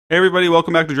Hey everybody,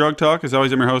 welcome back to Drug Talk. As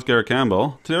always, I'm your host, Garrett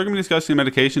Campbell. Today we're going to be discussing a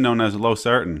medication known as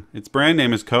Losartan. Its brand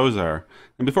name is Cozaar.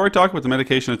 And before I talk about the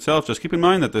medication itself, just keep in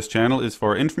mind that this channel is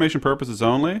for information purposes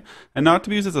only and not to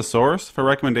be used as a source for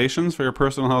recommendations for your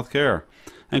personal health care.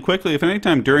 And quickly, if at any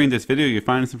time during this video you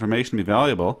find this information to be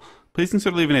valuable, please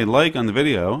consider leaving a like on the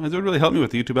video, as it would really help me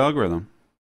with the YouTube algorithm.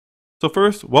 So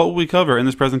first, what will we cover in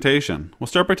this presentation? We'll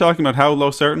start by talking about how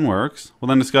Losartan works. We'll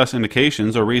then discuss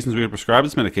indications or reasons we would prescribe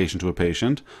this medication to a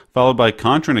patient, followed by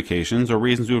contraindications or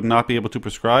reasons we would not be able to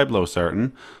prescribe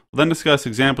Losartan. We'll then discuss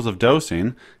examples of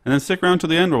dosing, and then stick around to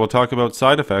the end where we'll talk about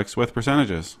side effects with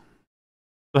percentages.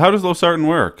 So how does Losartan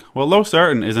work? Well,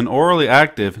 Losartan is an orally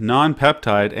active,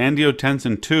 non-peptide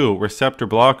angiotensin II receptor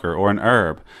blocker, or an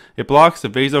ARB. It blocks the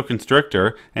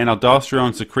vasoconstrictor and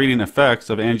aldosterone-secreting effects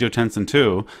of angiotensin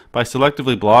II by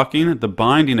selectively blocking the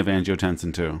binding of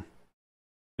angiotensin II.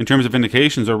 In terms of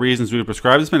indications or reasons we would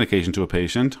prescribe this medication to a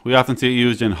patient, we often see it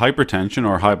used in hypertension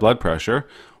or high blood pressure.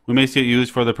 We may see it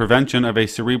used for the prevention of a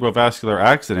cerebrovascular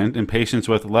accident in patients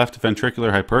with left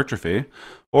ventricular hypertrophy,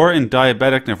 or in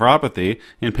diabetic nephropathy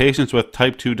in patients with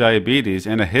type 2 diabetes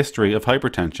and a history of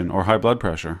hypertension or high blood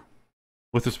pressure.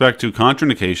 With respect to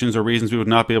contraindications or reasons we would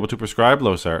not be able to prescribe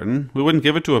Losartan, we wouldn't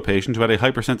give it to a patient who had a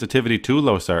hypersensitivity to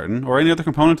Losartan or any other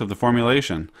component of the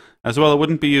formulation. As well, it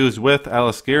wouldn't be used with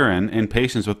aliskiren in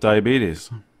patients with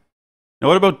diabetes. Now,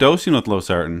 what about dosing with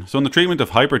Losartan? So in the treatment of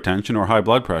hypertension or high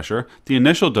blood pressure, the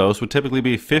initial dose would typically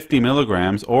be 50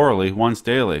 milligrams orally once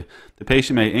daily. The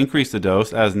patient may increase the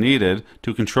dose as needed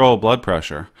to control blood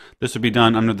pressure. This would be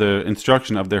done under the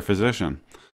instruction of their physician.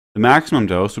 The maximum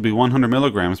dose would be 100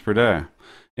 milligrams per day.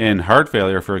 In heart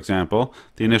failure, for example,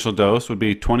 the initial dose would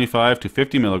be 25 to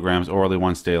 50 milligrams orally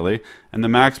once daily, and the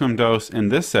maximum dose in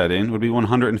this setting would be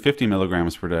 150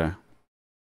 milligrams per day.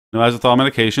 Now, as with all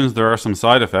medications, there are some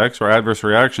side effects or adverse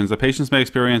reactions that patients may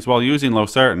experience while using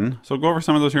Losartan, so I'll go over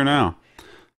some of those here now.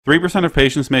 3% of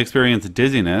patients may experience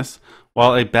dizziness,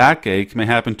 while a backache may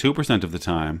happen 2% of the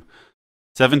time.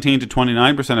 17 to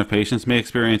 29% of patients may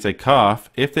experience a cough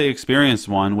if they experience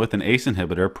one with an ACE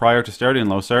inhibitor prior to starting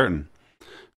Losartan.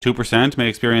 2% may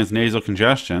experience nasal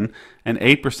congestion, and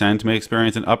 8% may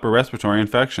experience an upper respiratory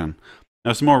infection.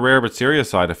 Now, some more rare but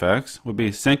serious side effects would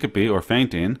be syncope or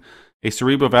fainting, a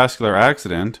cerebrovascular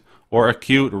accident, or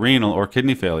acute renal or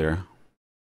kidney failure.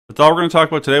 That's all we're going to talk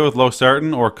about today with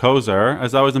Losartan, or Cozaar.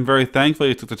 As always, I'm very thankful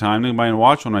you took the time to come by and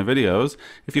watch one of my videos.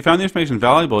 If you found the information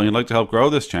valuable and you'd like to help grow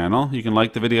this channel, you can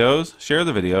like the videos, share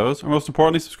the videos, or most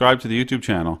importantly, subscribe to the YouTube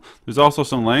channel. There's also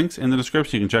some links in the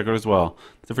description you can check out as well.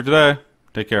 That's it for today.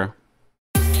 Take care.